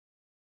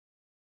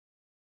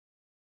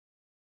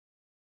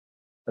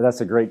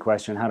That's a great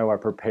question. How do I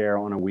prepare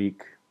on a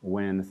week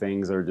when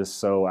things are just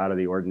so out of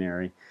the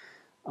ordinary?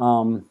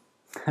 Um,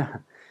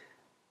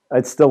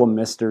 it's still a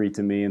mystery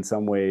to me in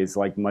some ways,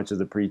 like much of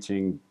the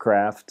preaching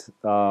craft.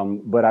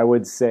 But I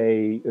would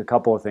say a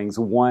couple of things.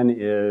 One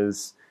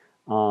is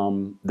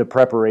the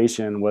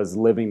preparation was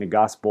living the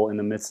gospel in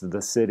the midst of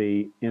the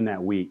city in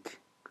that week.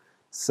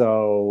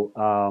 So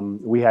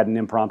we had an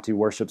impromptu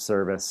worship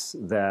service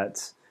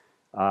that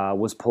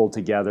was pulled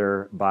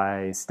together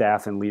by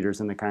staff and leaders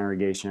in the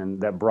congregation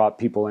that brought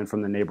people in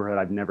from the neighborhood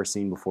I've never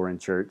seen before in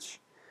church.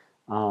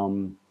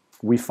 Um,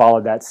 we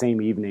followed that same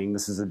evening.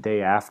 This is a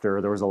day after.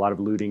 There was a lot of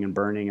looting and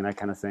burning and that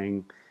kind of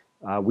thing.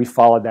 We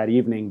followed that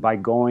evening by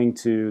going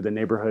to the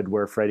neighborhood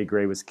where Freddie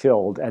Gray was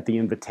killed at the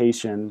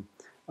invitation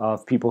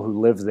of people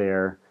who live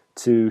there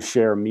to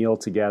share a meal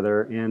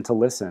together and to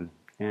listen.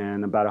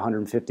 And about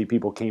 150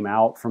 people came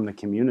out from the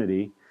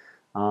community,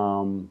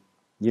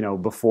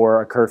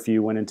 before a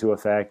curfew went into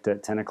effect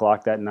at 10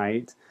 o'clock that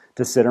night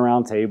to sit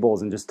around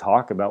tables and just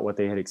talk about what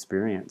they had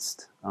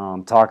experienced,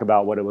 talk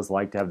about what it was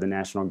like to have the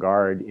National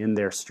Guard in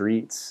their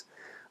streets,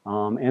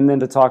 and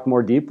then to talk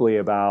more deeply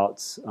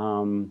about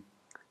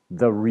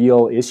the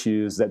real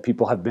issues that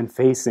people have been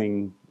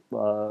facing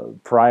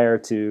prior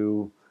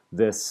to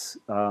this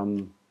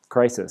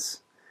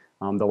crisis.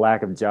 The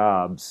lack of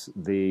jobs,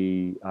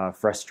 the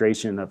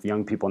frustration of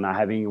young people not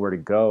having anywhere to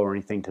go or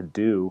anything to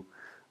do,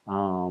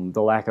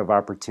 the lack of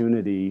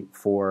opportunity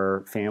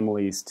for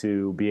families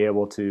to be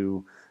able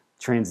to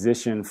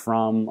transition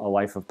from a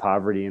life of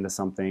poverty into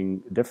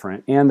something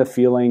different, and the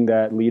feeling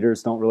that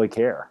leaders don't really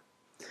care.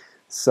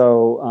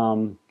 So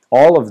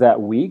all of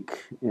that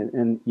week,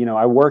 and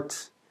I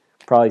worked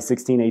probably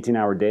 16,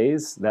 18-hour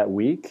days that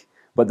week,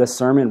 but the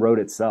sermon wrote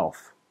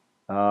itself.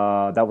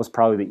 That was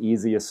probably the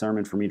easiest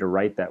sermon for me to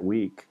write that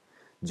week,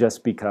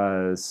 just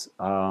because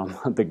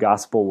the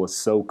gospel was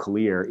so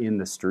clear in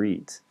the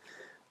street.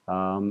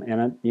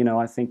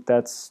 I think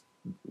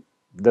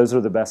those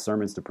are the best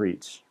sermons to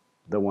preach,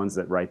 the ones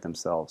that write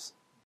themselves.